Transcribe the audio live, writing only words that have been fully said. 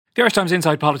The Irish Times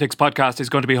Inside Politics podcast is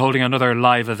going to be holding another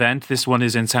live event. This one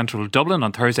is in central Dublin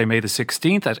on Thursday, May the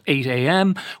 16th at 8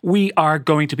 a.m. We are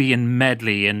going to be in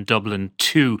Medley in Dublin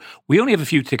too. We only have a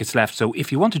few tickets left, so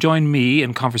if you want to join me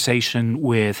in conversation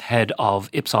with head of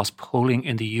Ipsos polling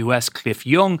in the US, Cliff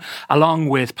Young, along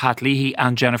with Pat Leahy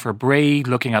and Jennifer Bray,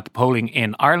 looking at the polling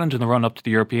in Ireland in the run-up to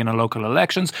the European and local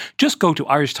elections, just go to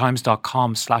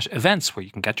irishtimes.com/events where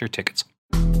you can get your tickets.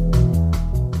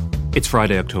 It's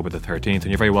Friday, October the 13th, and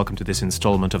you're very welcome to this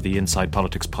instalment of the Inside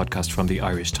Politics podcast from the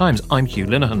Irish Times. I'm Hugh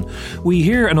Linehan. We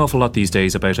hear an awful lot these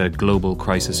days about a global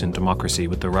crisis in democracy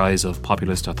with the rise of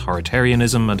populist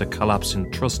authoritarianism and a collapse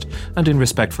in trust and in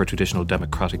respect for traditional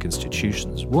democratic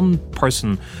institutions. One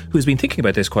person who has been thinking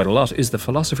about this quite a lot is the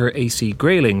philosopher A.C.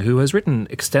 Grayling, who has written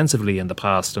extensively in the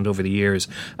past and over the years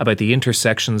about the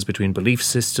intersections between belief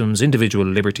systems, individual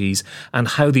liberties, and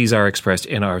how these are expressed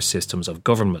in our systems of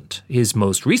government. His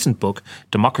most recent book,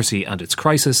 Democracy and Its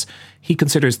Crisis, he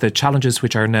considers the challenges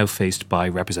which are now faced by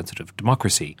representative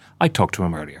democracy. I talked to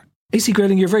him earlier. A.C.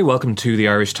 Grayling, you're very welcome to the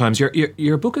Irish Times.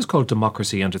 Your book is called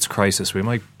Democracy and Its Crisis. We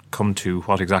might come to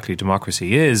what exactly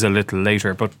democracy is a little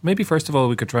later, but maybe first of all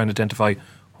we could try and identify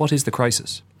what is the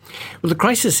crisis. Well, the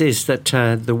crisis is that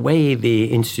the way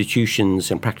the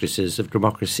institutions and practices of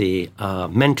democracy are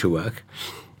meant to work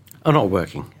are not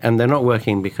working. And they're not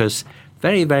working because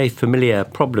very, very familiar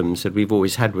problems that we've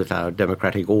always had with our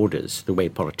democratic orders, the way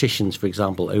politicians, for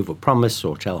example, overpromise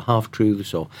or tell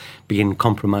half-truths or begin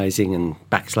compromising and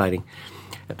backsliding,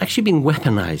 have actually been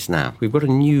weaponized now. We've got a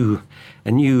new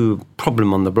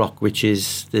problem on the block, which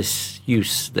is this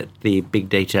use that the big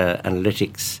data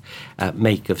analytics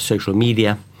make of social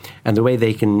media and the way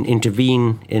they can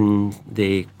intervene in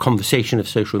the conversation of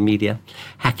social media.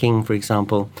 Hacking, for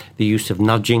example, the use of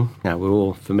nudging. Now, we're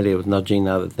all familiar with nudging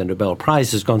now that the Nobel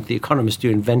Prize has gone to the economist who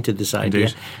invented this idea.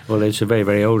 Indeed. Well, it's a very,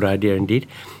 very old idea indeed.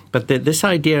 But this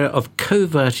idea of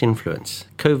covert influence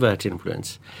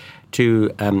to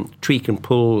tweak and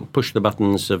push the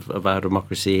buttons of our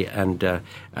democracy and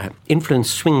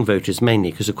influence swing voters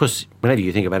mainly. Because, of course, whenever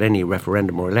you think about any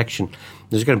referendum or election,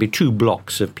 there's going to be two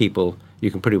blocks of people you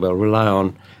can pretty well rely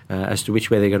on as to which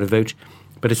way they're going to vote.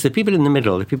 But it's the people in the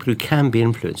middle, the people who can be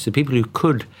influenced, the people who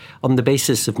could, on the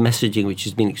basis of messaging which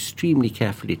has been extremely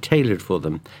carefully tailored for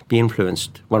them, be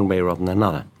influenced one way rather than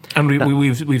another. And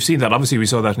we've seen that. Obviously, we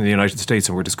saw that in the United States,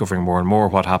 and we're discovering more and more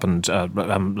what happened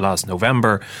last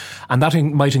November. And that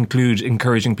might include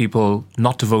encouraging people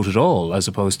not to vote at all, as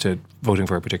opposed to voting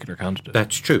for a particular candidate.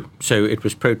 That's true. So it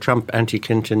was pro-Trump,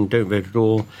 anti-Clinton, don't vote at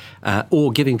all,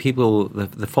 or giving people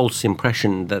the false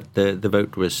impression that the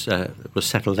vote was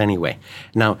settled anyway.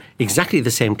 Now, exactly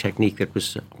the same technique that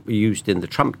was used in the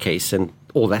Trump case, and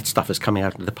all that stuff is coming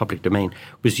out in the public domain,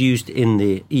 was used in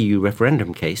the EU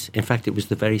referendum case. In fact, it was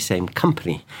the very same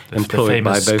company employed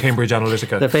by both. Cambridge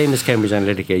Analytica. The famous Cambridge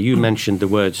Analytica. You mentioned the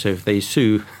word, so if they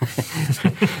sue,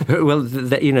 well,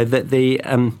 the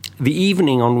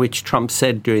evening on which Trump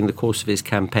said during the course of his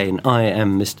campaign, "I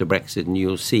am Mr. Brexit, and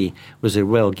you'll see," was a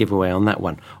real giveaway on that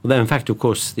one. Although, in fact, of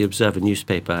course, the Observer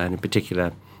newspaper, and in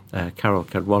particular Carol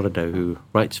Cadwalladr, who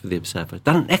writes for the Observer,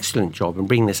 done an excellent job in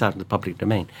bringing this out in the public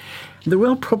domain. The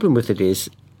real problem with it is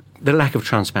the lack of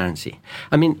transparency.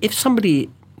 I mean, if somebody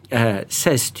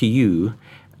says to you,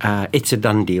 it's a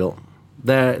done deal,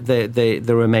 the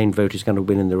Remain vote is going to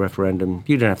win in the referendum,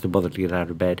 you don't have to bother to get out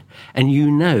of bed, and you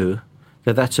know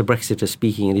that that's a Brexiter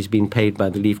speaking and he's been paid by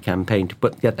the Leave campaign to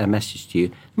get that message to you,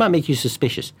 it might make you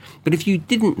suspicious. But if you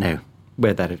didn't know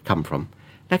where that had come from,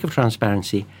 lack of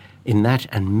transparency in that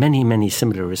and many, many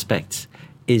similar respects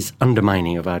is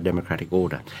undermining of our democratic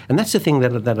order. And that's the thing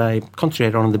that I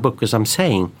concentrate on in the book, because I'm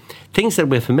saying things that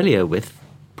we're familiar with,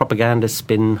 propaganda,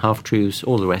 spin, half-truths,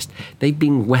 all the rest, they've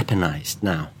been weaponized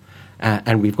now.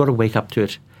 And we've got to wake up to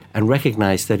it and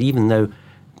recognize that even though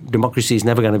democracy is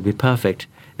never going to be perfect,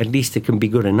 at least it can be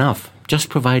good enough, just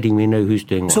providing we know who's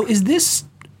doing what. So is this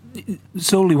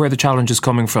solely where the challenge is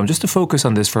coming from? Just to focus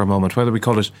on this for a moment, whether we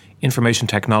call it information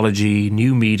technology,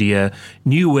 new media,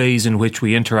 new ways in which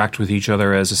we interact with each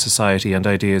other as a society and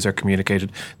ideas are communicated,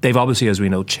 they've obviously, as we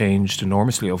know, changed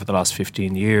enormously over the last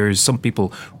 15 years. Some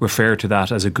people refer to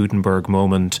that as a Gutenberg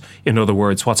moment. In other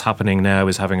words, what's happening now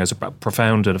is having as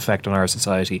profound an effect on our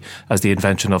society as the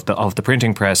invention of the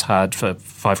printing press had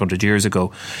 500 years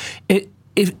ago.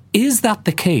 Is that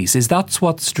the case? Is that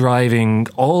what's driving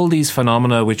all these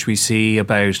phenomena which we see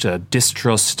about a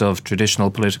distrust of traditional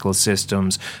political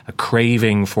systems, a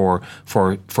craving for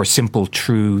simple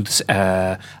truths,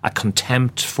 a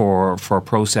contempt for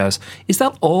process? Is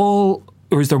that all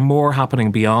or is there more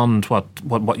happening beyond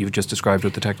what you've just described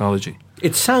with the technology?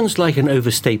 It sounds like an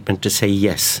overstatement to say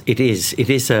yes, it is. It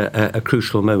is a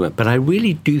crucial moment, but I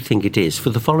really do think it is for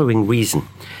the following reason.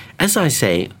 As I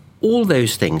say, all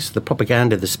those things, the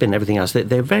propaganda, the spin, everything else,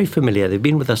 they're very familiar. They've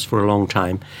been with us for a long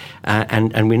time,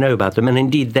 and we know about them. And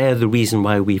indeed, they're the reason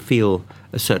why we feel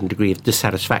a certain degree of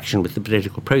dissatisfaction with the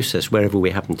political process wherever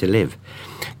we happen to live.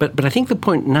 But I think the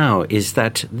point now is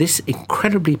that this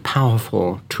incredibly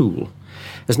powerful tool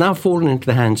has now fallen into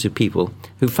the hands of people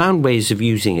who found ways of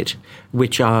using it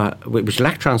which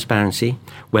lack transparency,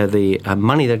 where the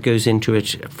money that goes into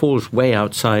it falls way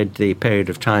outside the period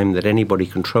of time that anybody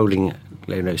controlling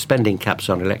spending caps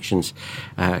on elections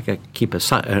keep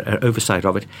oversight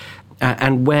of it,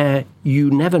 and where you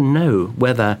never know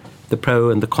whether the pro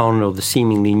and the con or the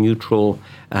seemingly neutral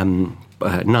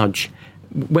nudge,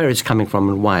 where it's coming from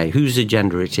and why, whose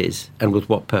agenda it is, and with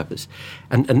what purpose.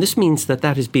 And this means that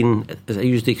has been, as I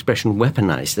use the expression,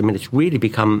 weaponized. I mean, it's really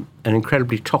become an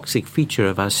incredibly toxic feature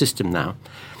of our system now.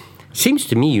 Seems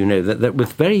to me, that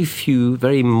with very few,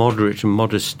 very moderate and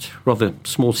modest, rather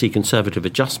small c conservative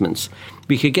adjustments,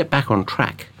 we could get back on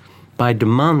track by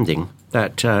demanding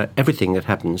that everything that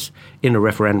happens in a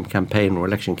referendum campaign or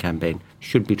election campaign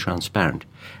should be transparent,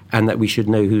 and that we should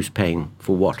know who's paying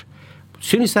for what. As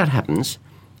soon as that happens,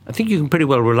 I think you can pretty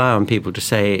well rely on people to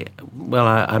say, well,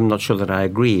 I'm not sure that I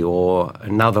agree, or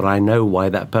now that I know why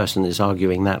that person is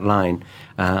arguing that line,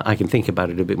 I can think about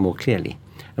it a bit more clearly.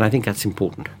 And I think that's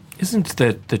important. Isn't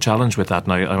the challenge with that,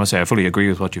 and I must say I fully agree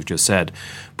with what you've just said,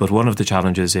 but one of the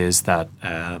challenges is that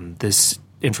this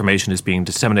information is being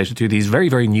disseminated through these very,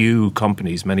 very new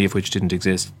companies, many of which didn't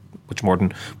exist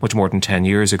much more than 10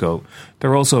 years ago.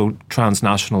 They're also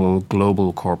transnational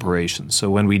global corporations. So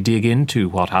when we dig into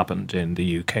what happened in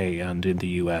the UK and in the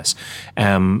US,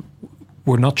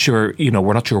 we're not sure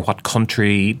what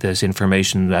country this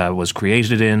information was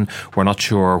created in. We're not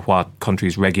sure what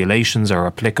country's regulations are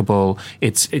applicable.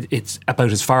 It's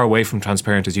about as far away from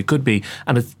transparent as you could be.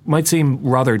 And it might seem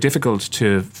rather difficult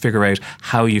to figure out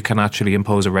how you can actually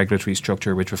impose a regulatory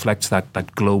structure which reflects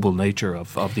that global nature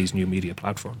of these new media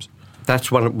platforms.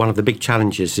 That's one of the big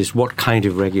challenges, is what kind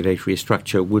of regulatory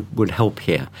structure would help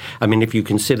here. I mean, if you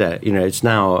consider, it's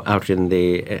now out in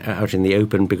the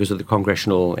open because of the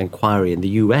congressional inquiry in the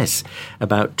US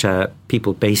about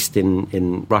people based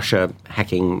in Russia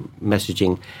hacking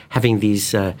messaging, having these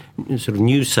sort of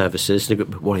news services. The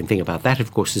worrying thing about that,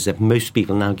 of course, is that most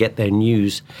people now get their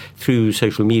news through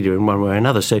social media in one way or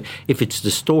another. So if it's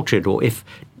distorted, or if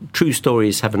true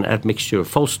stories have an admixture of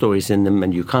false stories in them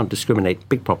and you can't discriminate,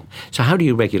 big problem. So how do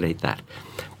you regulate that?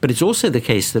 But it's also the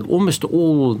case that almost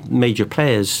all major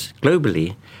players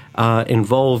globally are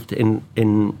involved in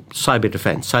cyber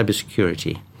defense, cyber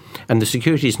security. And the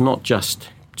security is not just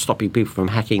stopping people from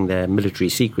hacking their military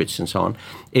secrets and so on.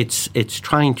 It's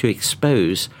trying to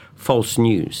expose false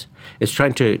news. It's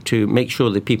trying to make sure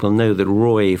that people know that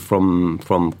Roy from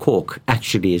Cork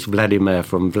actually is Vladimir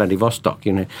from Vladivostok,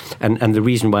 and the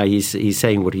reason why he's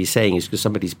saying what he's saying is because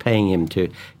somebody's paying him to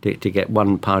get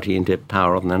one party into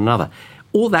power rather than another.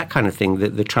 All that kind of thing.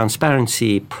 The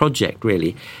transparency project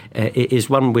really is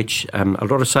one which a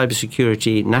lot of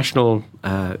cybersecurity, national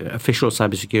official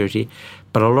cybersecurity,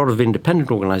 but a lot of independent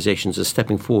organizations are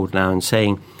stepping forward now and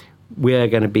saying we're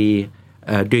going to be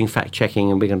doing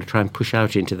fact-checking, and we're going to try and push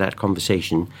out into that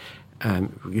conversation,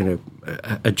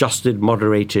 adjusted,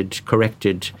 moderated,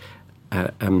 corrected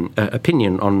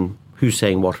opinion on who's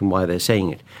saying what and why they're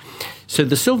saying it. So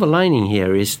the silver lining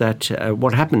here is that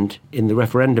what happened in the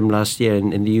referendum last year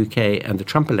in the UK and the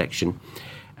Trump election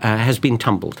has been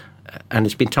tumbled, and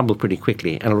it's been tumbled pretty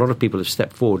quickly. And a lot of people have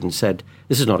stepped forward and said,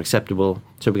 this is not acceptable,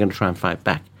 so we're going to try and fight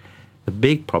back. The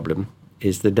big problem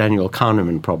is the Daniel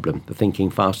Kahneman problem, the thinking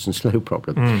fast and slow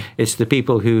problem. It's the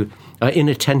people who are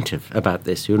inattentive about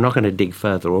this, who are not going to dig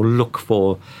further or look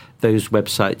for those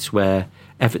websites where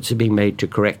efforts are being made to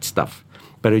correct stuff,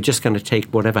 but are just going to take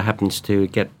whatever happens to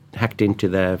get hacked into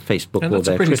their Facebook or their Twitter. And that's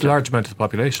a pretty large amount of the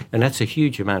population. And that's a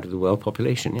huge amount of the world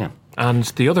population, yeah. And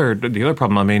the other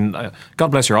problem, I mean, God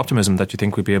bless your optimism that you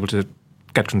think we'd be able to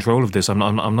get control of this. I'm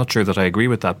not sure that I agree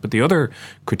with that. But the other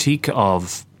critique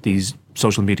of these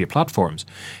social media platforms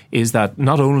is that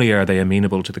not only are they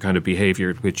amenable to the kind of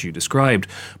behaviour which you described,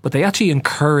 but they actually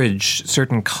encourage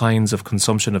certain kinds of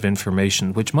consumption of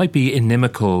information which might be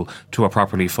inimical to a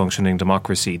properly functioning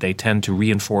democracy. They tend to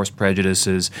reinforce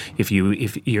prejudices. If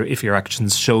your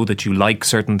actions show that you like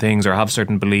certain things or have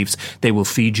certain beliefs, they will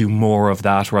feed you more of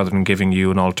that rather than giving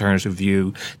you an alternative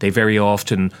view. They very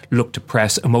often look to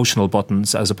press emotional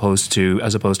buttons as opposed to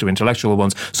intellectual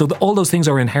ones. So all those things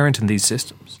are inherent in these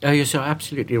systems. Yes, are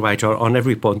absolutely right on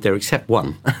every point there except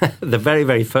one. The very,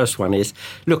 very first one is,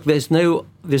 look, there's no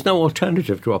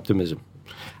alternative to optimism.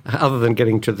 Other than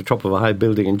getting to the top of a high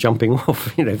building and jumping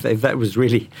off,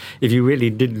 if you really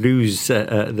did lose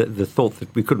the thought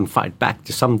that we couldn't fight back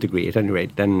to some degree, at any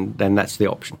rate, then that's the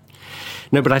option.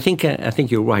 No, but I think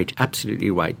you're right,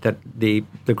 absolutely right, that the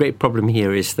great problem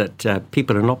here is that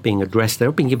people are not being addressed. They're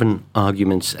not being given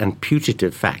arguments and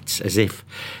putative facts as if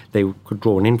they could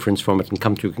draw an inference from it and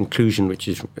come to a conclusion which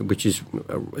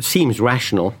seems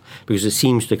rational because it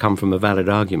seems to come from a valid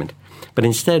argument. But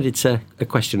instead, it's a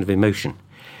question of emotion.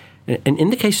 And in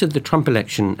the case of the Trump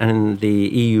election and the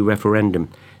EU referendum,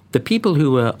 the people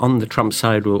who were on the Trump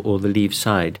side or the Leave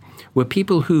side were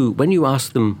people who, when you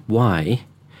ask them why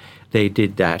they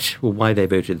did that or why they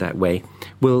voted that way,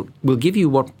 will give you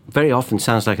what very often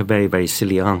sounds like a very, very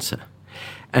silly answer.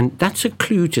 And that's a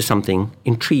clue to something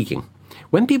intriguing.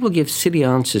 When people give silly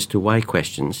answers to why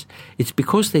questions, it's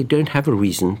because they don't have a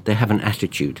reason, they have an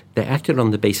attitude. They acted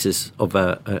on the basis of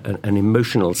an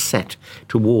emotional set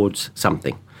towards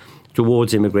something.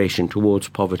 Towards immigration, towards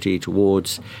poverty,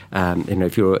 towards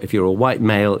if you're a white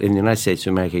male in the United States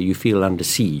of America, you feel under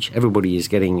siege. Everybody is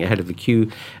getting ahead of the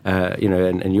queue,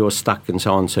 and you're stuck and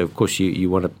so on. So of course you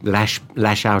want to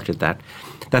lash out at that.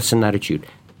 That's an attitude.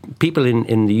 People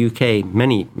in the UK,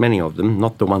 many of them,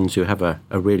 not the ones who have a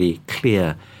really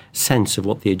clear sense of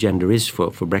what the agenda is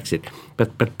for Brexit,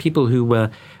 but people who were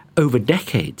over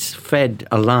decades fed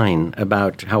a line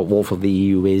about how awful the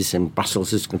EU is and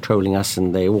Brussels is controlling us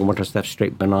and they all want us to have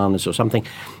straight bananas or something.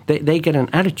 They get an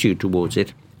attitude towards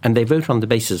it and they vote on the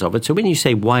basis of it. So when you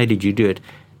say, why did you do it?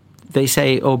 They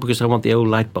say, oh, because I want the old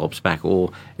light bulbs back.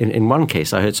 Or in one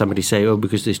case, I heard somebody say, oh,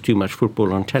 because there's too much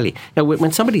football on telly. Now,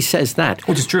 when somebody says that...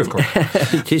 Which is true, of course.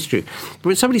 It is true. But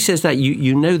when somebody says that,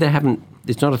 you know they haven't...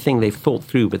 It's not a thing they've thought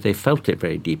through, but they felt it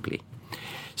very deeply.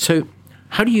 So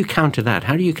how do you counter that?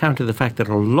 How do you counter the fact that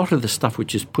a lot of the stuff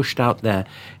which is pushed out there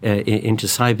into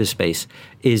cyberspace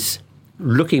is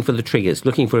looking for the triggers,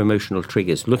 looking for emotional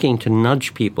triggers, looking to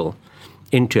nudge people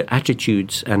into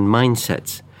attitudes and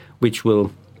mindsets which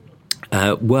will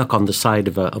work on the side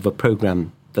of a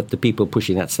program that the people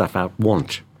pushing that stuff out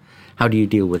want? How do you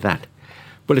deal with that?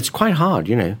 Well, it's quite hard,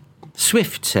 you know.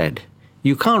 Swift said,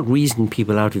 you can't reason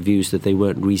people out of views that they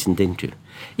weren't reasoned into.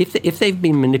 If they've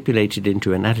been manipulated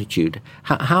into an attitude,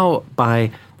 how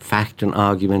by fact and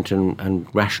argument and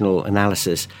rational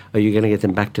analysis are you going to get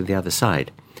them back to the other side?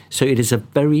 So it is a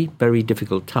very, very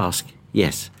difficult task,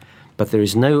 yes, but there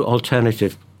is no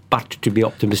alternative but to be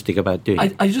optimistic about doing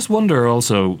it. I just wonder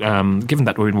also, given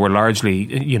that we're largely,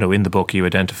 in the book you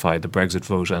identified the Brexit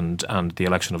vote and the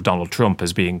election of Donald Trump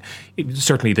as being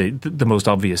certainly the most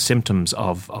obvious symptoms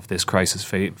of this crisis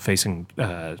facing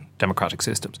democratic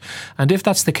systems. And if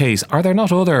that's the case, are there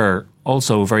not other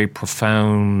also very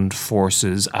profound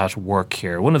forces at work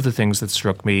here? One of the things that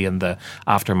struck me in the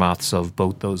aftermaths of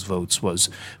both those votes was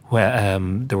where I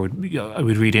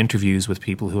would read interviews with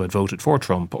people who had voted for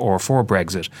Trump or for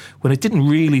Brexit when it didn't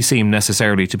really seem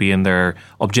necessarily to be in their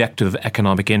objective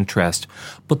economic interest,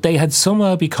 but they had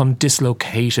somehow become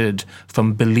dislocated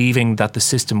from believing that the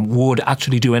system would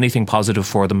actually do anything positive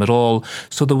for them at all.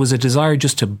 So there was a desire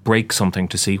just to break something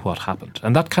to see what happened.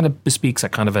 And that kind of bespeaks a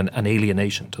kind of an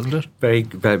alienation, doesn't it? Very,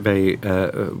 very, very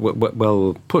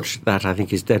well put. That, I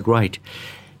think, is dead right.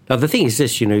 Now, the thing is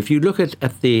this, if you look at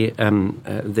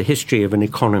the history of an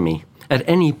economy, at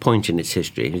any point in its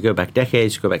history, you go back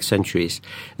decades, you go back centuries,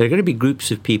 there are going to be groups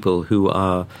of people who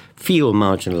feel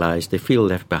marginalized, they feel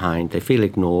left behind, they feel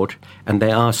ignored, and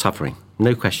they are suffering.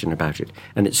 No question about it.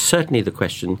 And it's certainly the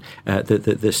question,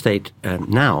 the state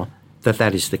now,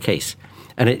 that is the case.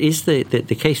 And it is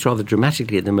the case rather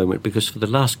dramatically at the moment because for the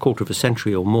last quarter of a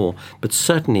century or more, but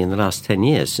certainly in the last 10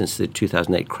 years since the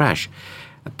 2008 crash,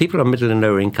 people on middle and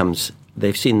lower incomes,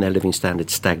 they've seen their living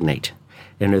standards stagnate.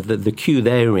 The queue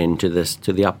they're in to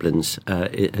the uplands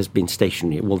it has been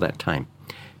stationary all that time.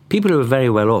 People who are very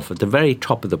well off at the very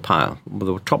top of the pile,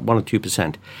 the top 1 or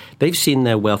 2%, they've seen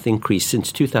their wealth increase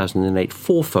since 2008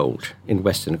 fourfold in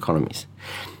Western economies.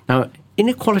 Now,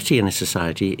 inequality in a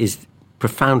society is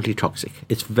profoundly toxic.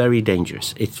 It's very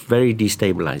dangerous. It's very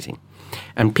destabilizing.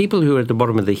 And people who are at the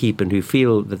bottom of the heap and who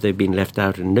feel that they've been left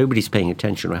out and nobody's paying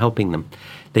attention or helping them,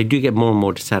 they do get more and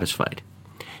more dissatisfied.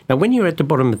 Now, when you're at the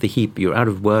bottom of the heap, you're out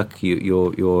of work,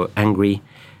 you're angry,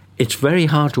 it's very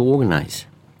hard to organize.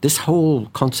 This whole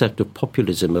concept of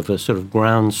populism, of a sort of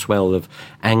groundswell of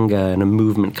anger and a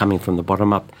movement coming from the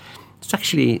bottom up, it's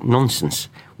actually nonsense.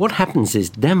 What happens is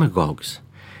demagogues,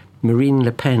 Marine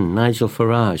Le Pen, Nigel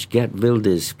Farage, Geert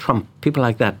Wilders, Trump, people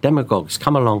like that, demagogues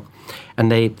come along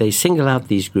and they single out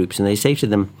these groups and they say to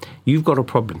them, you've got a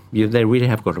problem. They really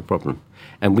have got a problem.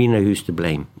 And we know who's to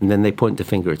blame. And then they point the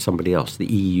finger at somebody else, the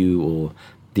EU or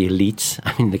the elites.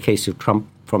 I mean, in the case of Trump,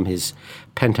 from his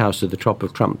penthouse at the top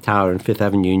of Trump Tower in Fifth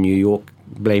Avenue in New York,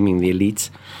 blaming the elites.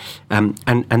 And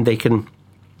they can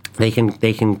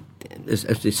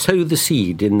sow the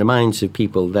seed in the minds of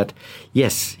people that,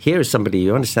 yes, here is somebody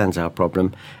who understands our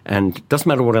problem, and it doesn't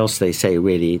matter what else they say,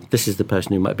 really, this is the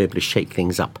person who might be able to shake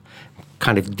things up,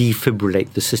 kind of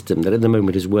defibrillate the system that at the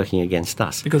moment is working against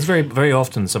us. Because very, very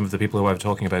often some of the people who I'm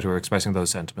talking about who are expressing those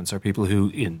sentiments are people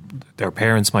who, their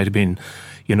parents might have been,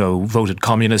 voted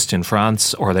communist in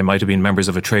France, or they might have been members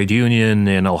of a trade union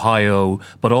in Ohio,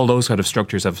 but all those kind of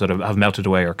structures have melted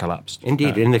away or collapsed.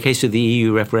 Indeed. In the case of the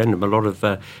EU referendum, a lot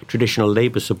of traditional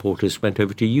Labour supporters went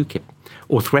over to UKIP,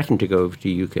 or threatened to go over to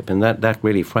UKIP, and that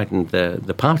really frightened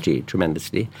the party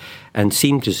tremendously, and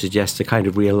seemed to suggest a kind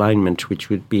of realignment which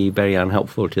would be very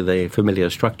unhelpful to the familiar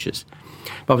structures.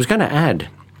 But I was going to add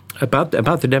about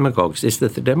the demagogues is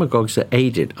that the demagogues are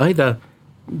aided either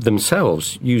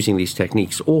themselves using these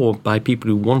techniques or by people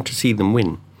who want to see them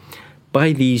win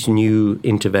by these new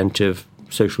interventive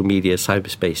social media,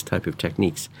 cyberspace type of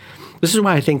techniques. This is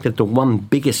why I think that the one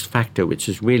biggest factor which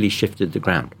has really shifted the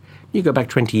ground. You go back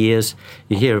 20 years,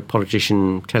 you hear a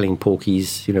politician telling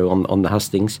porkies, on the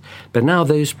hustings, but now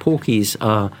those porkies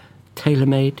are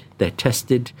tailor-made, they're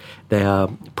tested, they are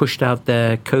pushed out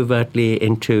there covertly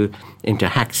into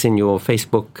hacks in your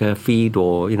Facebook feed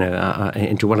or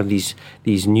into one of these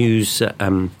news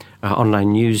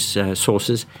online news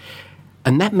sources,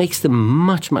 and that makes them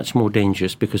much, much more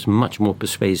dangerous because much more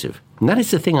persuasive. And that is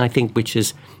the thing I think which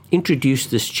has introduced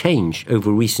this change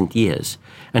over recent years.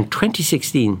 And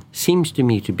 2016 seems to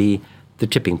me to be the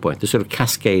tipping point, the sort of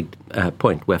cascade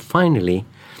point where finally,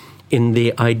 in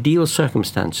the ideal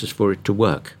circumstances for it to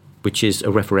work, which is a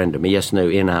referendum, a yes, no,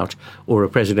 in, out, or a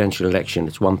presidential election,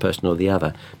 it's one person or the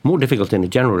other. More difficult in a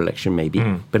general election, maybe.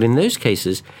 But in those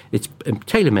cases, it's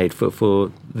tailor-made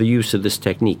for the use of this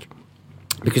technique.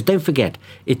 Because don't forget,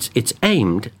 it's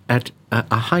aimed at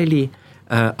a highly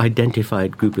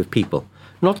identified group of people.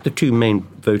 Not the two main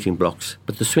voting blocks,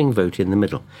 but the swing vote in the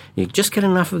middle. You just get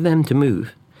enough of them to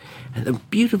move. And the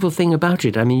beautiful thing about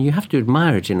it, I mean, you have to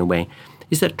admire it in a way,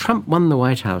 is that Trump won the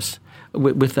White House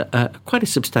with quite a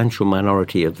substantial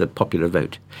minority of the popular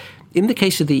vote. In the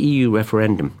case of the EU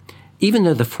referendum, even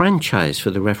though the franchise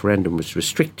for the referendum was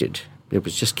restricted, it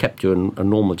was just kept to a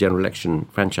normal general election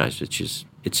franchise, which is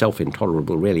itself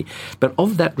intolerable, really. But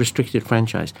of that restricted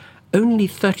franchise, only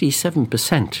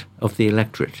 37% of the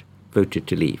electorate voted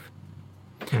to leave.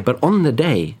 But on the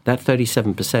day, that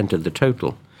 37% of the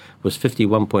total was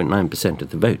 51.9% of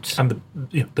the votes. And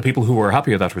the people who were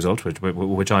happy with that result,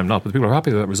 which I'm not, but the people who are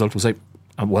happy with that result will say,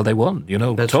 well, they won,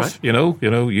 That's tough, right.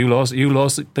 you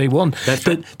lost, they won. That's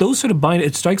right. Those sort of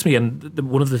it strikes me, and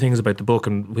one of the things about the book,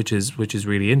 and which is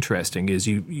really interesting, is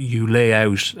you lay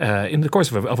out, in the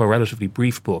course of a relatively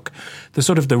brief book,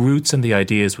 the roots and the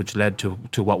ideas which led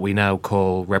to what we now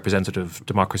call representative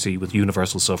democracy with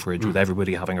universal suffrage, with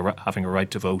everybody having a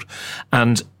right to vote.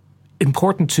 And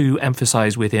important to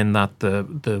emphasize within that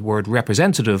the word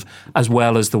representative as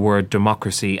well as the word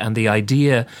democracy, and the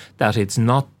idea that it's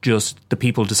not just the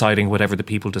people deciding whatever the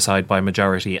people decide by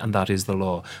majority, and that is the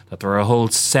law, that there are a whole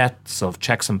sets of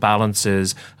checks and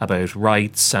balances about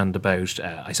rights and about,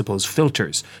 I suppose,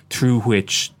 filters through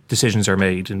which decisions are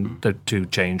made to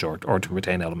change or to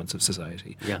retain elements of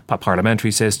society. Yeah. A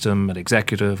parliamentary system, an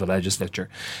executive, a legislature.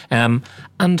 And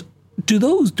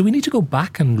do we need to go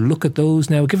back and look at those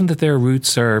now, given that their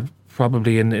roots are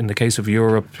probably in the case of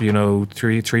Europe,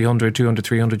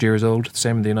 300 years old, the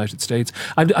same in the United States?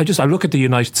 I look at the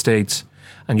United States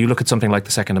and you look at something like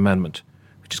the Second Amendment,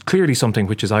 which is clearly something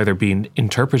which has either been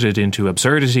interpreted into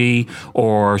absurdity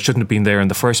or shouldn't have been there in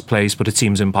the first place, but it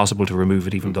seems impossible to remove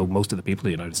it, even though most of the people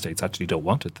in the United States actually don't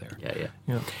want it there.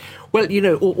 Yeah. Well,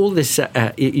 all this,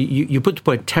 you put the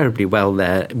point terribly well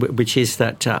there, which is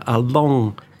that a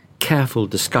long, careful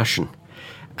discussion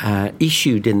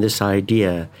issued in this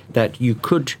idea that you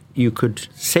could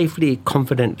safely,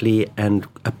 confidently, and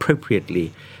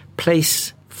appropriately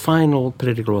place final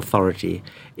political authority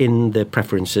in the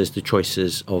preferences, the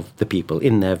choices of the people,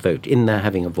 in their vote, in their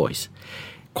having a voice,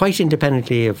 quite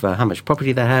independently of how much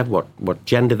property they have, what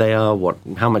gender they are,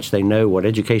 how much they know, what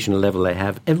educational level they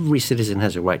have. Every citizen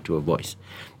has a right to a voice.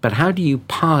 But how do you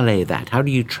parlay that? How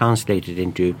do you translate it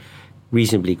into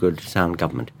reasonably good, sound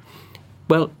government?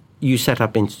 Well, you set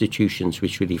up institutions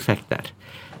which would effect that.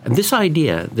 And this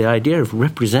idea, the idea of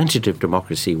representative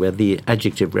democracy, where the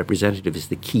adjective representative is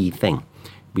the key thing.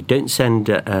 We don't send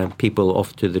people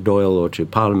off to the Dáil or to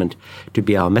Parliament to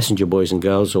be our messenger boys and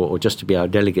girls or just to be our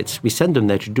delegates. We send them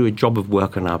there to do a job of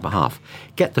work on our behalf.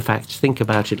 Get the facts, think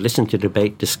about it, listen to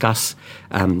debate, discuss,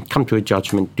 come to a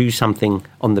judgment, do something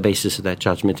on the basis of that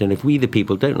judgment. And if we, the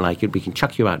people, don't like it, we can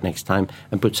chuck you out next time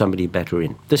and put somebody better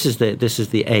in. This is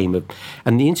the aim of,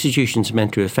 and the institutions are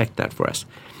meant to affect that for us.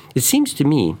 It seems to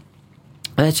me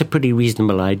that's a pretty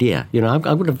reasonable idea. You know, I've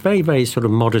got a very, very sort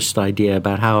of modest idea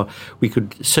about how we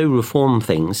could so reform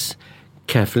things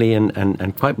carefully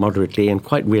and quite moderately and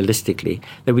quite realistically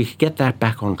that we could get that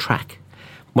back on track.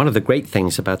 One of the great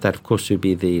things about that, of course, would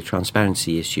be the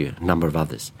transparency issue, a number of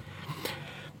others.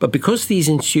 But because these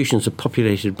institutions are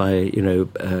populated by,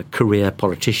 career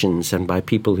politicians and by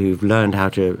people who've learned how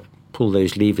to pull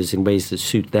those levers in ways that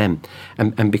suit them,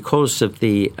 and because of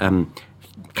the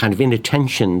kind of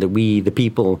inattention that we, the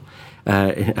people,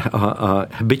 are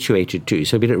habituated to,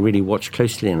 so we don't really watch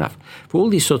closely enough. For all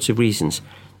these sorts of reasons,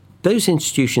 those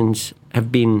institutions have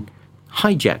been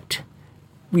hijacked.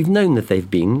 We've known that they've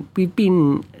been. We've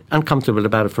been uncomfortable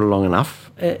about it for long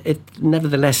enough. It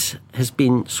nevertheless has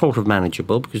been sort of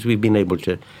manageable because we've been able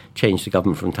to change the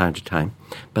government from time to time.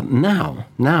 But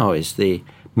now is the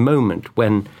moment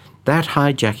when that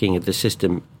hijacking of the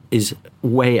system is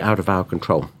way out of our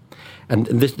control. And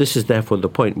this is therefore the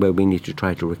point where we need to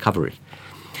try to recover it.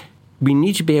 We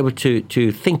need to be able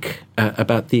to think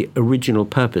about the original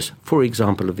purpose, for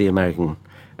example, of the American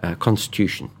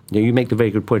Constitution. You make the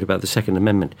very good point about the Second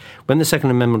Amendment. When the Second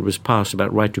Amendment was passed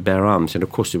about right to bear arms, and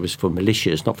of course it was for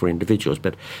militias, not for individuals,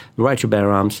 but the right to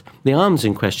bear arms, the arms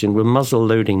in question were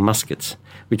muzzle-loading muskets,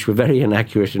 which were very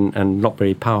inaccurate and not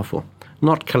very powerful.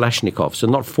 Not Kalashnikovs,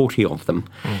 and not 40 of them.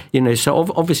 So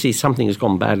obviously something has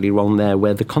gone badly wrong there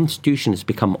where the Constitution has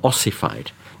become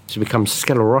ossified. It's become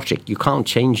sclerotic. You can't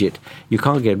change it. You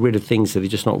can't get rid of things that are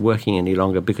just not working any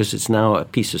longer because it's now a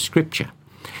piece of scripture.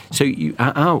 So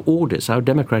our orders, our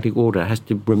democratic order has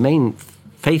to remain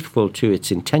faithful to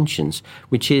its intentions,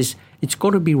 which is it's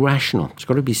got to be rational. It's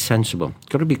got to be sensible. It's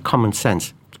got to be common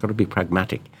sense. It's got to be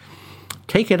pragmatic.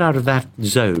 Take it out of that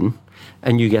zone,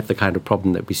 and you get the kind of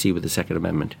problem that we see with the Second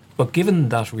Amendment. But given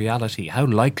that reality, how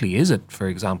likely is it, for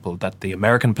example, that the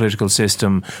American political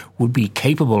system would be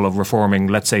capable of reforming,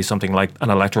 let's say, something like an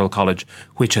electoral college,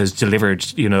 which has delivered,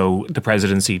 the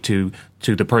presidency to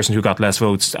the person who got less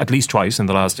votes at least twice in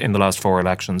the last four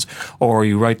elections? Or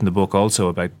you write in the book also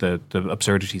about the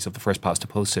absurdities of the first past the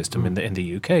post system in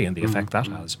the UK and the effect that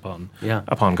has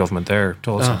upon government there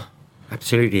also.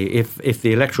 Absolutely. If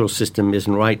the electoral system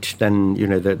isn't right, then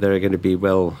there are going to be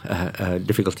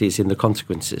difficulties in the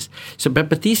consequences. So,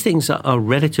 but these things are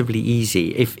relatively easy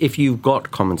if you've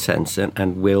got common sense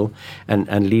and will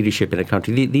and leadership in a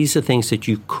country. These are things that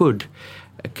you could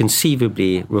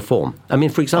conceivably reform. I mean,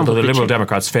 for example, although the Liberal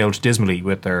Democrats failed dismally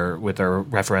with their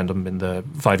referendum in the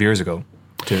 5 years ago.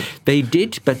 They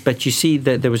did, but you see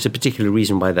that there was a particular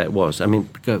reason why that was. I mean,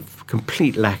 a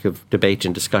complete lack of debate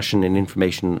and discussion and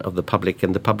information of the public,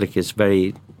 and the public is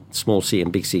very small c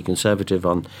and big C conservative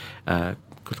on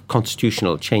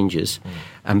constitutional changes.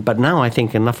 But now I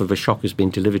think enough of a shock has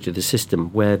been delivered to the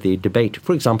system where the debate,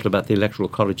 for example, about the Electoral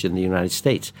College in the United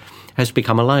States has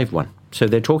become a live one. So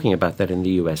they're talking about that in the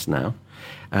US now.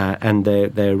 And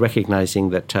they're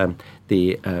recognizing that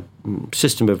the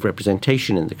system of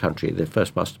representation in the country, the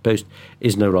first past the post,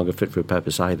 is no longer fit for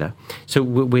purpose either. So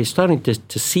we're starting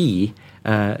to see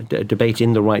debate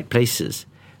in the right places.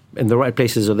 And the right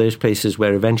places are those places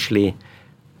where eventually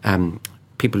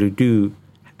people who do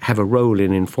have a role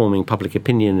in informing public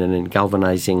opinion and in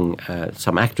galvanizing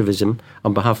some activism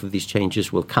on behalf of these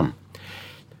changes will come.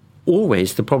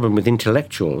 Always the problem with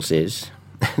intellectuals is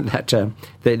that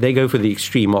they go for the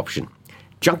extreme option.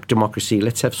 Junk democracy,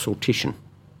 let's have sortition.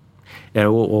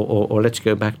 Or let's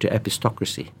go back to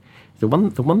epistocracy. The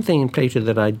one thing in Plato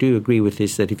that I do agree with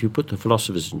is that if you put the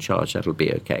philosophers in charge, that'll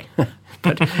be okay.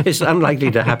 But it's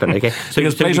unlikely to happen, okay?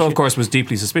 Because Plato, of course, was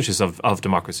deeply suspicious of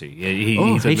democracy.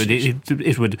 He said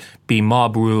it would be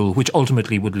mob rule, which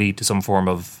ultimately would lead to some form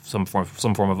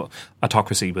of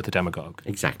autocracy with the demagogue.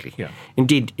 Exactly. Yeah.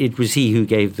 Indeed, it was he who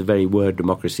gave the very word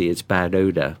democracy its bad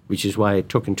odour, which is why it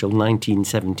took until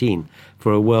 1917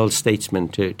 for a world statesman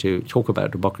to talk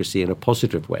about democracy in a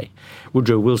positive way.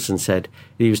 Woodrow Wilson said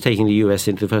he was taking the US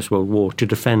into the First World War to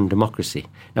defend democracy.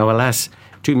 Now, alas,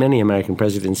 too many American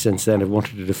presidents since then have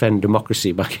wanted to defend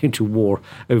democracy by going to war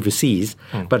overseas.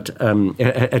 But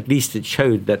at least it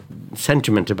showed that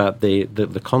sentiment about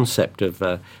the concept of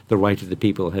the right of the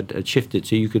people had shifted.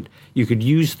 So you could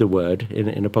use the word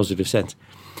in a positive sense.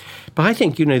 But I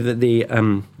think,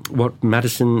 that what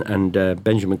Madison and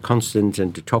Benjamin Constant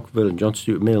and de Tocqueville and John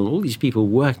Stuart Mill, all these people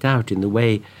worked out in the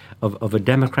way of a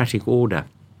democratic order,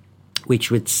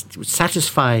 which would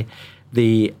satisfy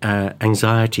the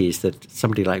anxieties that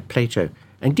somebody like Plato,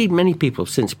 indeed many people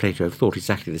since Plato, have thought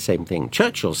exactly the same thing.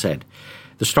 Churchill said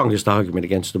the strongest argument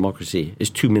against democracy is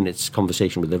 2 minutes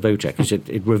conversation with the voter, because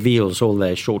it reveals all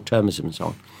their short-termism and so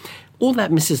on. All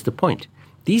that misses the point.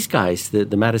 These guys,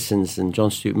 the Madisons and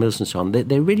John Stuart Mills and so on,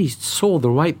 they really saw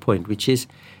the right point, which is,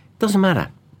 it doesn't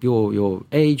matter. Your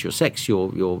age, your sex, your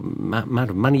amount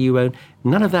of money you own,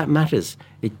 none of that matters.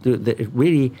 It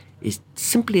really is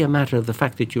simply a matter of the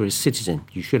fact that you're a citizen.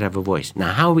 You should have a voice.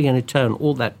 Now, how are we going to turn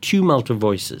all that tumult of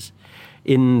voices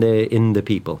in the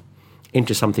people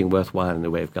into something worthwhile in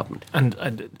the way of government?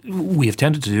 And we have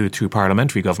tended to do it through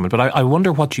parliamentary government, but I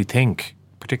wonder what you think,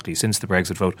 particularly since the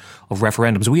Brexit vote, of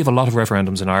referendums. We have a lot of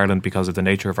referendums in Ireland because of the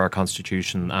nature of our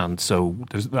constitution, and so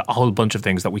there's a whole bunch of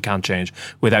things that we can't change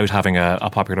without having a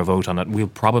popular vote on it. We'll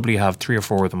probably have 3 or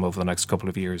 4 of them over the next couple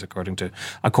of years, according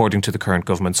to the current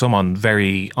government, some on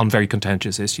very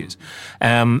contentious issues.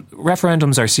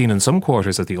 Referendums are seen in some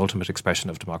quarters as the ultimate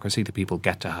expression of democracy. The people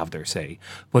get to have their say.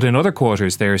 But in other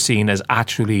quarters, they're seen as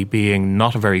actually being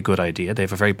not a very good idea. They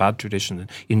have a very bad tradition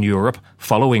in Europe,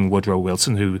 following Woodrow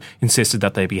Wilson, who insisted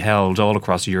that they be held all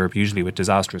across Europe, usually with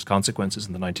disastrous consequences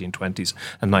in the 1920s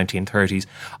and 1930s.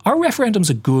 Are referendums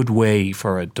a good way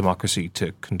for a democracy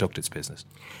to conduct its business?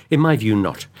 In my view,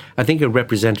 not. I think a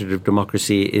representative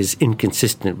democracy is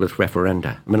inconsistent with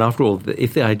referenda. I mean, after all,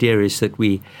 if the idea is that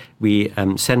we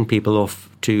send people off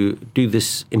to do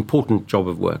this important job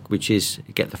of work, which is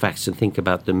get the facts and think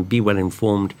about them, be well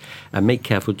informed, make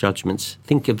careful judgments,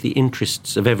 think of the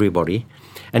interests of everybody.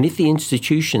 And if the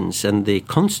institutions and the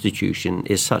Constitution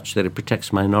is such that it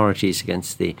protects minorities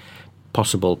against the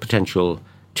potential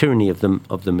tyranny of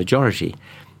the majority,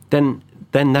 then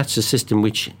that's a system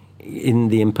which, in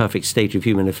the imperfect state of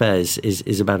human affairs,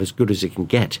 is about as good as it can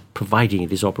get, providing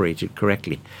it is operated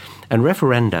correctly. And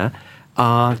referenda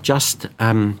are just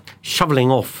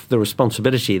shoveling off the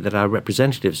responsibility that our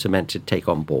representatives are meant to take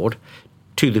on board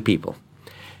to the people.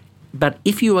 But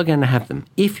if you are going to have them,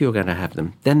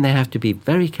 then they have to be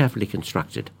very carefully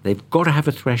constructed. They've got to have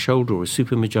a threshold or a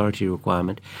supermajority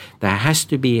requirement. There has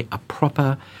to be a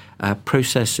proper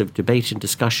process of debate and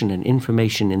discussion and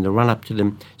information in the run-up to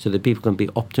them so that people can be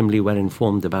optimally well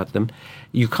informed about them.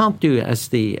 You can't do as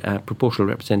the proportional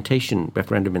representation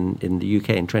referendum in the UK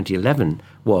in 2011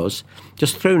 was,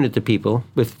 just thrown at the people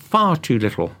with far too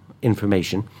little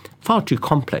information, far too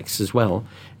complex as well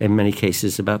in many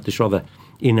cases about this rather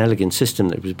inelegant system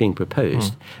that was being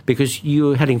proposed, because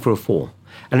you're heading for a fall.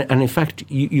 And in fact,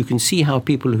 you can see how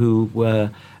people who were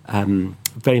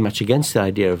very much against the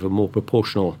idea of a more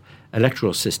proportional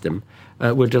electoral system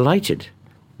were delighted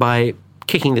by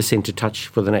kicking this into touch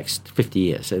for the next 50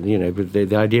 years. And,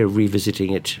 the idea of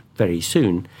revisiting it very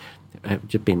soon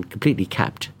had been completely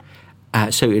capped.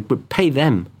 So it would pay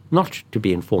them not to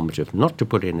be informative, not to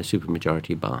put in a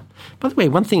supermajority bar. By the way,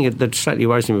 one thing that slightly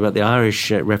worries me about the Irish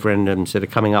referendums that are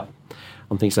coming up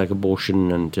on things like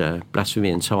abortion and blasphemy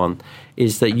and so on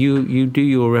is that you do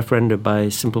your referenda by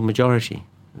simple majority.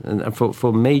 And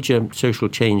for major social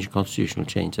change, constitutional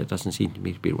change, that doesn't seem to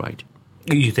me to be right.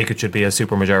 You think it should be a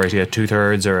supermajority, a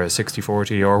 2/3 or a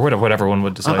 60-40 or whatever one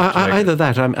would decide? Either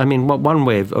that. I mean, one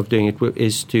way of doing it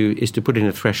is to put in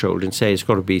a threshold and say it's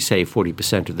got to be, say,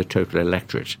 40% of the total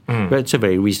electorate. But it's a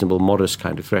very reasonable, modest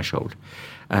kind of threshold.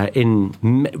 In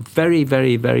very,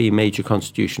 very, very major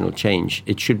constitutional change,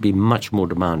 it should be much more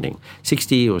demanding.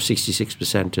 60 or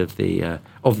 66% of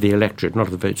the electorate, not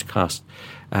of the votes cast.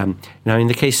 Now, in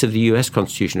the case of the U.S.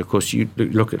 Constitution, of course, you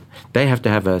look at, they have to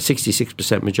have a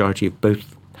 66% majority of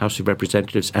both House of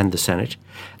Representatives and the Senate,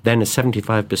 then a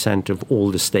 75% of all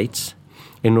the states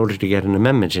in order to get an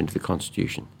amendment into the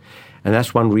Constitution. And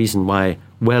that's one reason why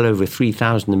well over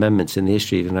 3,000 amendments in the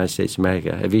history of the United States of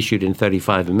America have issued in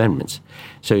 35 amendments.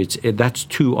 So that's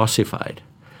too ossified.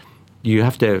 You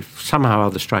have to somehow or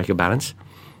other strike a balance.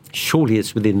 Surely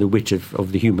it's within the wit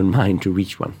of the human mind to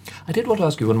reach one. I did want to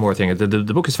ask you one more thing.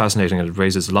 The book is fascinating and it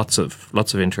raises lots of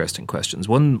interesting questions.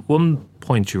 One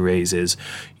point you raise is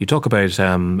you talk about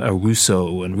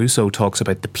Rousseau, and Rousseau talks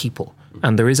about the people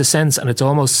And there is a sense, and it's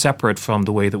almost separate from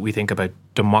the way that we think about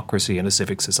democracy in a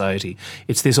civic society.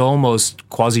 It's this almost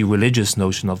quasi-religious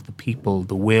notion of the people,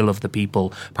 the will of the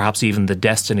people, perhaps even the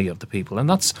destiny of the people. And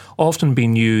that's often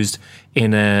been used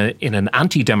in an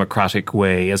anti-democratic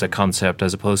way as a concept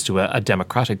as opposed to a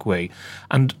democratic way.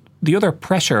 And the other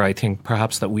pressure, I think,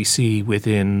 perhaps that we see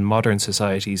within modern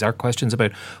societies are questions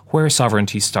about where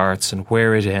sovereignty starts and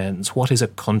where it ends. What is a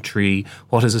country?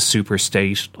 What is a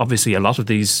superstate? Obviously, a lot of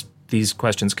these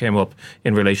questions came up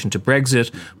in relation to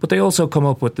Brexit, but they also come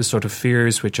up with the sort of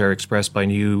fears which are expressed by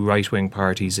new right-wing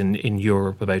parties in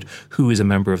Europe about who is a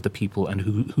member of the people and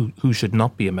who should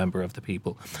not be a member of the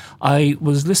people. I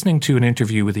was listening to an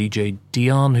interview with E.J.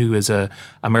 Dionne, who is an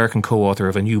American co-author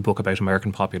of a new book about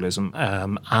American populism,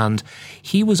 and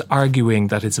he was arguing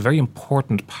that it's a very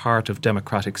important part of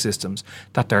democratic systems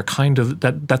that they're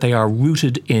that they are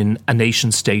rooted in a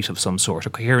nation state of some sort, a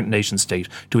coherent nation state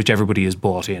to which everybody is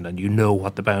bought in, and you know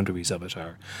what the boundaries of it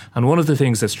are. And one of the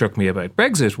things that struck me about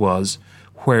Brexit was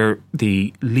where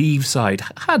the Leave side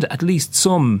had at least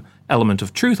some element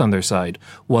of truth on their side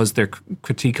was their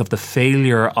critique of the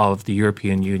failure of the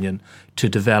European Union to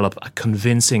develop a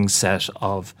convincing set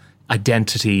of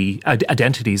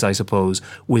identities, I suppose,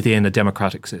 within a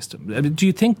democratic system. Do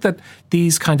you think that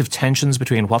these kind of tensions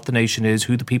between what the nation is,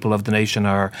 who the people of the nation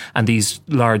are, and these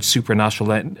large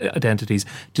supranational identities,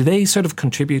 do they sort of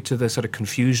contribute to the sort of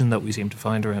confusion that we seem to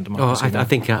find around democracy?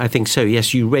 I think so.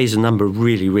 Yes, you raise a number of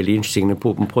really, really interesting and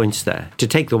important points there. To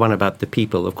take the one about the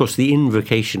people, of course, the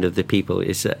invocation of the people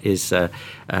is a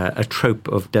trope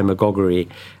of demagoguery,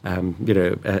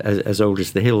 as old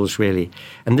as the hills, really.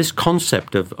 And this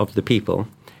concept of the people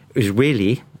is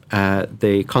really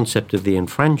the concept of the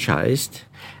enfranchised,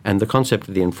 and the concept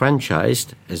of the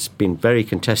enfranchised has been very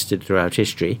contested throughout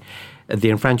history.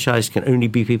 The enfranchised can only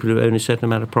be people who own a certain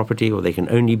amount of property, or they can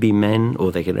only be men,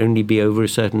 or they can only be over a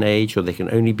certain age, or they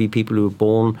can only be people who were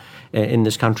born in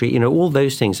this country. All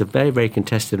those things are very, very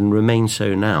contested and remain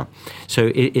so now.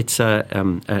 So it's a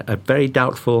very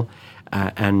doubtful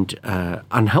and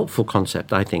unhelpful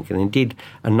concept, I think. And indeed,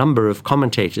 a number of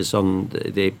commentators on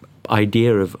the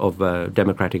idea of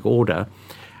democratic order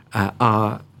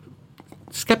are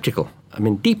skeptical,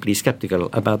 deeply skeptical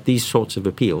about these sorts of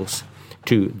appeals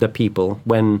to the people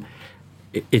when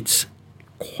it's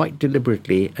quite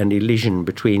deliberately an elision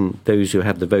between those who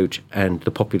have the vote and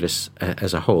the populace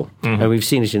as a whole. Mm-hmm. And we've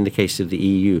seen it in the case of the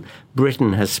EU.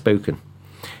 Britain has spoken.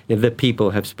 The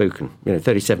people have spoken.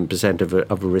 37%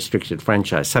 of a restricted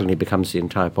franchise suddenly becomes the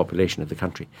entire population of the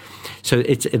country. So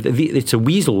it's a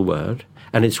weasel word,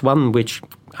 and it's one which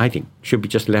I think should be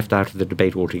just left out of the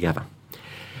debate altogether.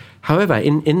 However,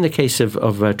 in the case of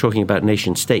talking about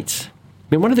nation states,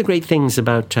 one of the great things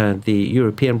about the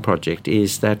European project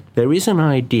is that there is an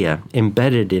idea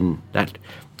embedded in that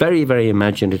very, very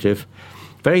imaginative,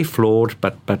 very flawed,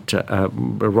 but a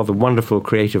rather wonderful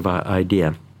creative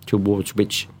idea towards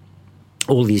which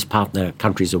all these partner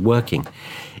countries are working,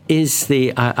 is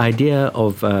the idea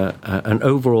of an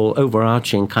overall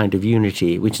overarching kind of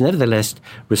unity which nevertheless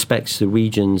respects the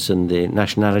regions and the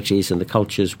nationalities and the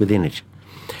cultures within it.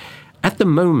 At the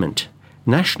moment,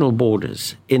 national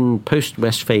borders in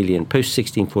post-Westphalian,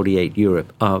 post-1648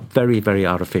 Europe are very, very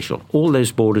artificial. All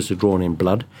those borders are drawn in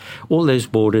blood. All those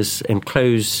borders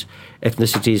enclose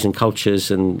ethnicities and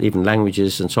cultures and even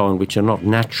languages and so on, which are not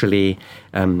naturally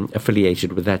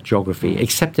affiliated with that geography,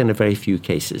 except in a very few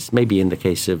cases. Maybe in the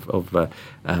case of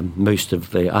most of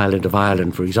the island of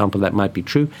Ireland, for example, that might be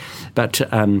true. But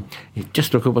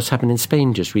just look at what's happened in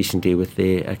Spain just recently with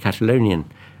the Catalonian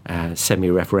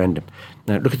semi-referendum.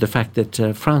 Now, look at the fact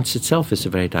that France itself is a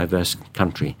very diverse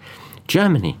country.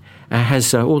 Germany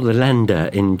has all the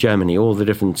Länder in Germany, all the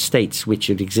different states which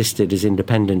had existed as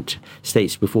independent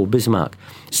states before Bismarck,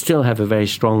 still have a very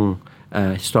strong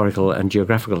historical and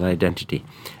geographical identity.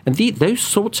 And those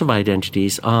sorts of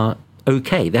identities are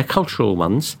okay. They're cultural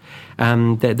ones.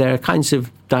 There are kinds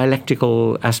of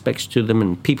dialectical aspects to them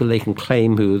and people they can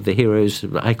claim who are the heroes,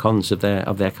 icons of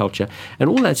their culture. And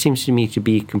all that seems to me to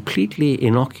be completely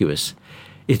innocuous.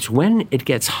 It's when it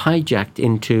gets hijacked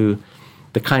into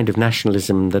the kind of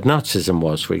nationalism that Nazism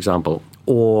was, for example,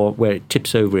 or where it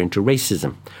tips over into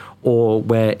racism, or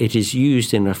where it is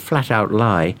used in a flat-out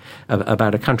lie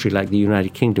about a country like the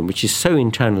United Kingdom, which is so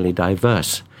internally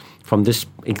diverse from this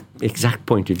exact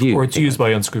point of view. Or it's used by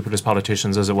unscrupulous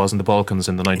politicians as it was in the Balkans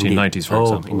in the 1990s, for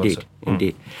example. Indeed,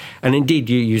 indeed. And indeed,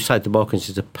 you cite the Balkans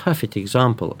as a perfect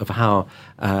example of how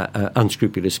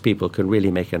unscrupulous people can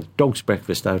really make a dog's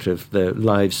breakfast out of the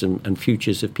lives and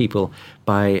futures of people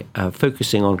by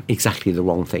focusing on exactly the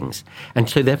wrong things. And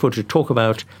so therefore to talk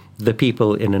about the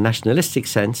people in a nationalistic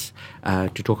sense,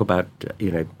 to talk about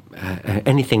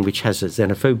anything which has a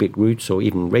xenophobic roots or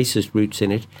even racist roots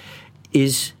in it,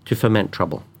 is to foment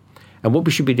trouble. And what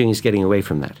we should be doing is getting away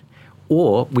from that.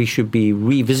 Or we should be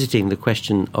revisiting the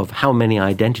question of how many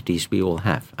identities we all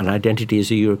have. An identity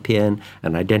as a European,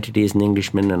 an identity as an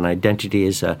Englishman, an identity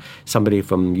as somebody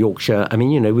from Yorkshire. I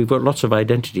mean, we've got lots of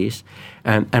identities.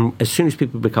 And as soon as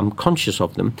people become conscious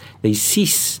of them, they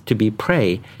cease to be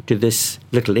prey to this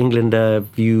Little Englander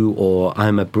view, or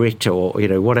I'm a Brit, or,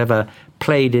 whatever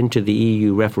played into the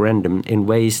EU referendum in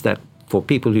ways that, for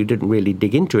people who didn't really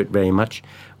dig into it very much,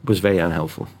 was very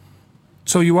unhelpful.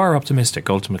 So you are optimistic,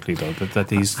 ultimately, though, that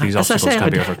these obstacles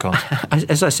can be overcome?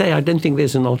 As I say, I don't think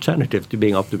there's an alternative to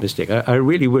being optimistic. I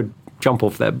really would jump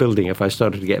off that building if I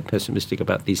started to get pessimistic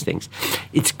about these things.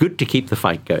 It's good to keep the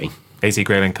fight going. A.C.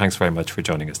 Grayling, thanks very much for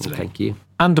joining us today. Thank you.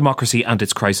 And Democracy and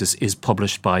Its Crisis is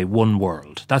published by One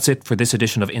World. That's it for this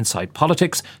edition of Inside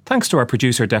Politics. Thanks to our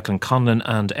producer Declan Conlon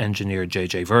and engineer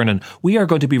JJ Vernon. We are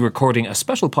going to be recording a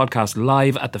special podcast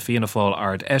live at the Fianna Fáil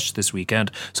Ard Esh this weekend,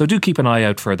 so do keep an eye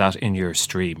out for that in your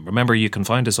stream. Remember, you can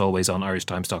find us always on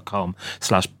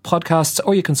irishtimes.com/podcasts,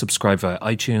 or you can subscribe via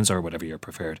iTunes or whatever your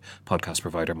preferred podcast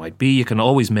provider might be. You can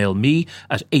always mail me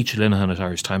at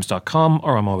hlinehan@irishtimes.com,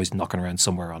 or I'm always knocking around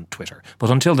somewhere on Twitter.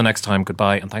 But until the next time,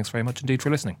 goodbye, and thanks very much indeed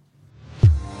for listening.